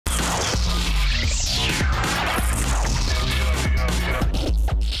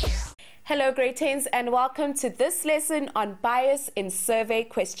Hello, grade 10s, and welcome to this lesson on bias in survey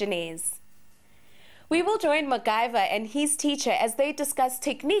questionnaires. We will join MacGyver and his teacher as they discuss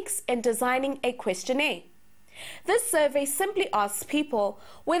techniques in designing a questionnaire. This survey simply asks people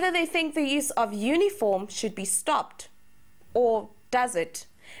whether they think the use of uniform should be stopped. Or does it?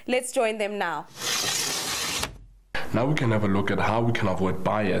 Let's join them now. Now we can have a look at how we can avoid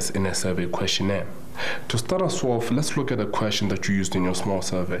bias in a survey questionnaire. To start us off, let's look at a question that you used in your small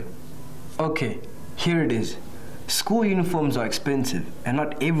survey. Okay, here it is. School uniforms are expensive and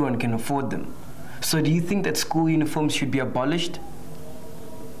not everyone can afford them. So do you think that school uniforms should be abolished?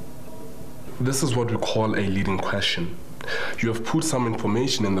 This is what we call a leading question. You have put some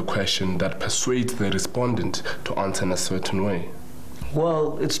information in the question that persuades the respondent to answer in a certain way.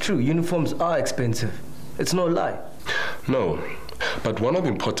 Well, it's true, uniforms are expensive. It's no lie. No, but one of the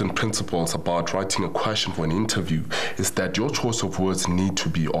important principles about writing a question for an interview is that your choice of words need to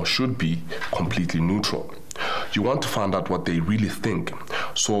be or should be completely neutral. You want to find out what they really think,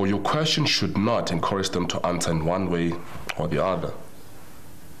 so your question should not encourage them to answer in one way or the other.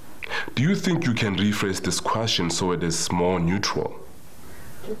 Do you think you can rephrase this question so it is more neutral?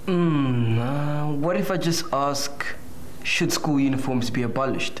 What if I just ask, should school uniforms be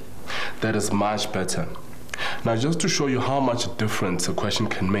abolished? That is much better. Now, just to show you how much difference a question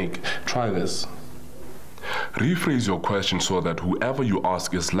can make, try this. Rephrase your question so that whoever you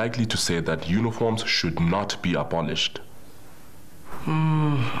ask is likely to say that uniforms should not be abolished.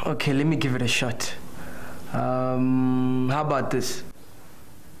 Okay, let me give it a shot. How about this?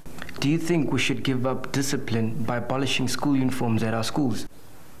 Do you think we should give up discipline by abolishing school uniforms at our schools?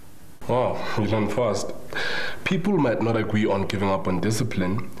 Wow, you learned fast. People might not agree on giving up on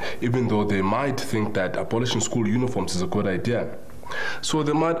discipline, even though they might think that abolishing school uniforms is a good idea. So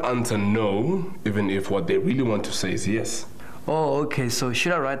they might answer no, even if what they really want to say is yes. Oh, okay, so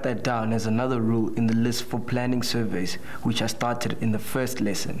should I write that down as another rule in the list for planning surveys, which I started in the first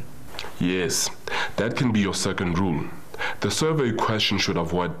lesson? Yes, that can be your second rule. The survey question should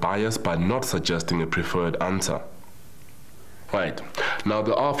avoid bias by not suggesting a preferred answer. Right, now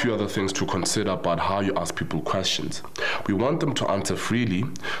there are a few other things to consider about how you ask people questions. We want them to answer freely,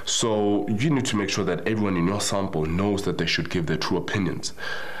 so you need to make sure that everyone in your sample knows that they should give their true opinions.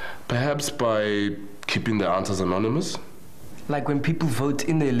 Perhaps by keeping their answers anonymous? Like when people vote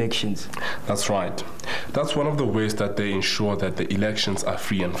in the elections? That's right. That's one of the ways that they ensure that the elections are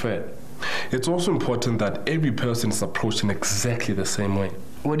free and fair. It's also important that every person is approached in exactly the same way.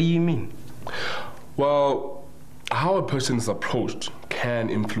 What do you mean? Well, how a person is approached can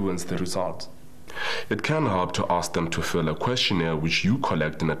influence the results. It can help to ask them to fill a questionnaire which you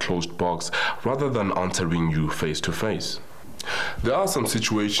collect in a closed box rather than answering you face to face. There are some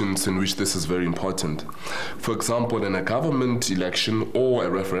situations in which this is very important. For example, in a government election or a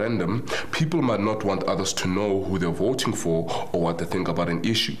referendum, people might not want others to know who they're voting for or what they think about an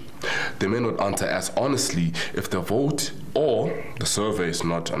issue. They may not answer as honestly if the vote or the survey is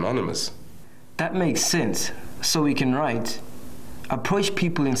not anonymous. That makes sense. So we can write, approach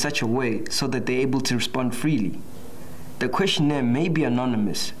people in such a way so that they're able to respond freely. The questionnaire may be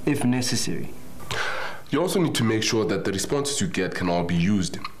anonymous if necessary. You also need to make sure that the responses you get can all be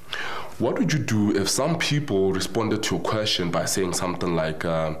used. What would you do if some people responded to a question by saying something like,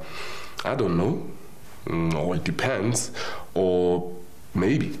 I don't know, or it depends, or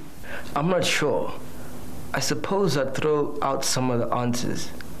maybe? I'm not sure. I suppose I'd throw out some of the answers.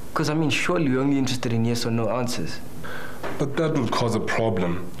 Because, surely we're only interested in yes or no answers. But that would cause a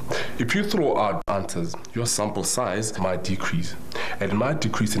problem. If you throw out answers, your sample size might decrease. And it might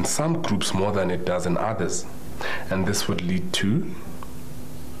decrease in some groups more than it does in others. And this would lead to?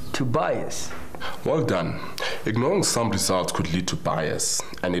 To bias. Well done. Ignoring some results could lead to bias,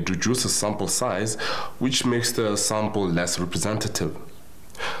 and it reduces sample size, which makes the sample less representative.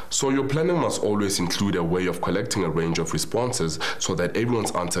 So your planning must always include a way of collecting a range of responses so that everyone's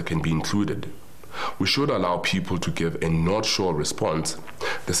answer can be included. We should allow people to give a not sure response.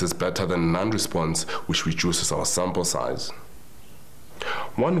 This is better than a non-response, which reduces our sample size.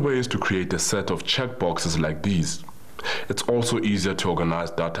 One way is to create a set of checkboxes like these. It's also easier to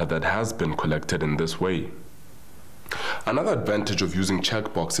organize data that has been collected in this way. Another advantage of using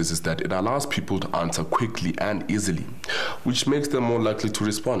checkboxes is that it allows people to answer quickly and easily, which makes them more likely to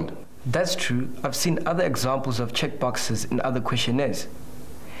respond. That's true. I've seen other examples of checkboxes in other questionnaires.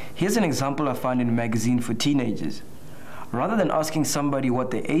 Here's an example I found in a magazine for teenagers. Rather than asking somebody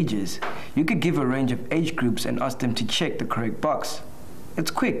what their age is, you could give a range of age groups and ask them to check the correct box.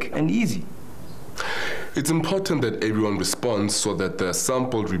 It's quick and easy. It's important that everyone responds so that the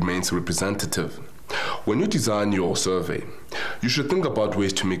sample remains representative. When you design your survey, you should think about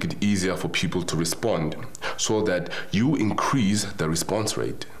ways to make it easier for people to respond so that you increase the response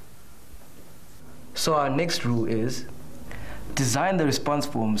rate. So our next rule is design the response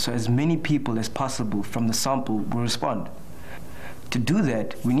form so as many people as possible from the sample will respond. To do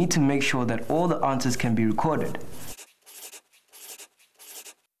that, we need to make sure that all the answers can be recorded.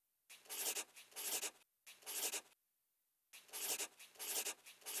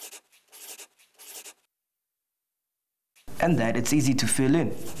 And that it's easy to fill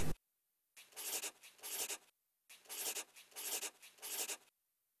in.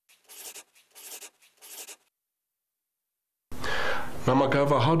 Now,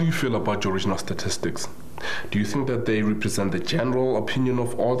 MacGyver, how do you feel about your original statistics? Do you think that they represent the general opinion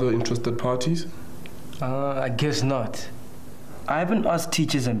of all the interested parties? I guess not. I haven't asked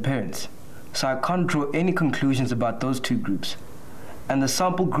teachers and parents, so I can't draw any conclusions about those two groups. And the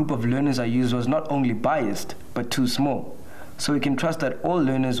sample group of learners I used was not only biased, but too small, so we can trust that all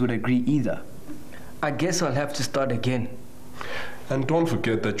learners would agree either. I guess I'll have to start again. And don't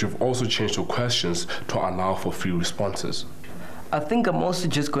forget that you've also changed your questions to allow for free responses. I think I'm also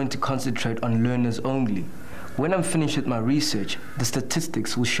just going to concentrate on learners only. When I'm finished with my research, the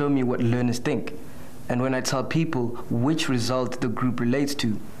statistics will show me what learners think. And when I tell people which result the group relates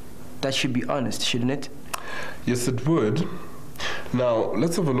to, that should be honest, shouldn't it? Yes, it would. Now,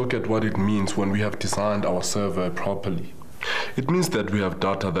 let's have a look at what it means when we have designed our survey properly. It means that we have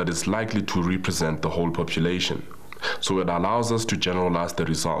data that is likely to represent the whole population, so it allows us to generalize the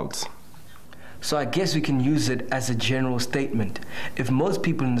results. So I guess we can use it as a general statement. If most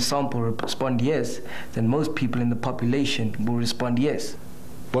people in the sample respond yes, then most people in the population will respond yes.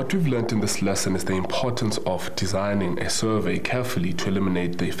 What we've learned in this lesson is the importance of designing a survey carefully to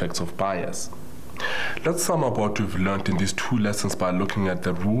eliminate the effects of bias. Let's sum up what we've learned in these two lessons by looking at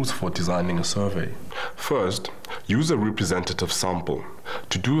the rules for designing a survey. First, use a representative sample.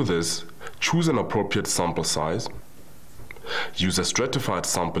 To do this, choose an appropriate sample size. Use a stratified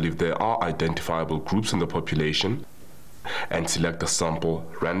sample if there are identifiable groups in the population, and select a sample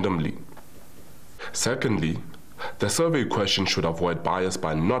randomly. Secondly, the survey question should avoid bias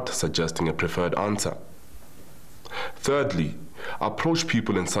by not suggesting a preferred answer. Thirdly, approach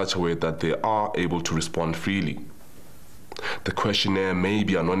people in such a way that they are able to respond freely. The questionnaire may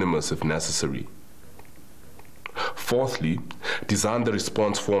be anonymous if necessary. Fourthly, design the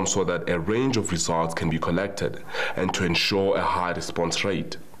response form so that a range of results can be collected and to ensure a high response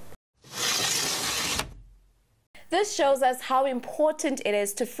rate. This shows us how important it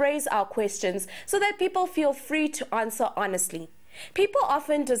is to phrase our questions so that people feel free to answer honestly. People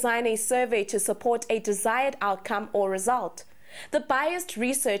often design a survey to support a desired outcome or result. The biased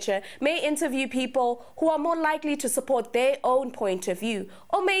researcher may interview people who are more likely to support their own point of view,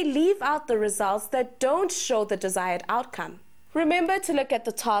 or may leave out the results that don't show the desired outcome. Remember to look at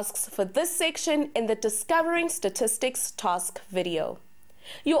the tasks for this section in the Discovering Statistics task video.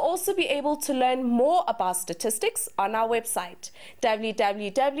 You'll also be able to learn more about statistics on our website,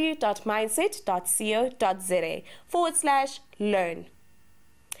 www.mindset.co.za/learn.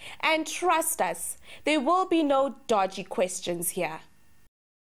 And trust us, there will be no dodgy questions here.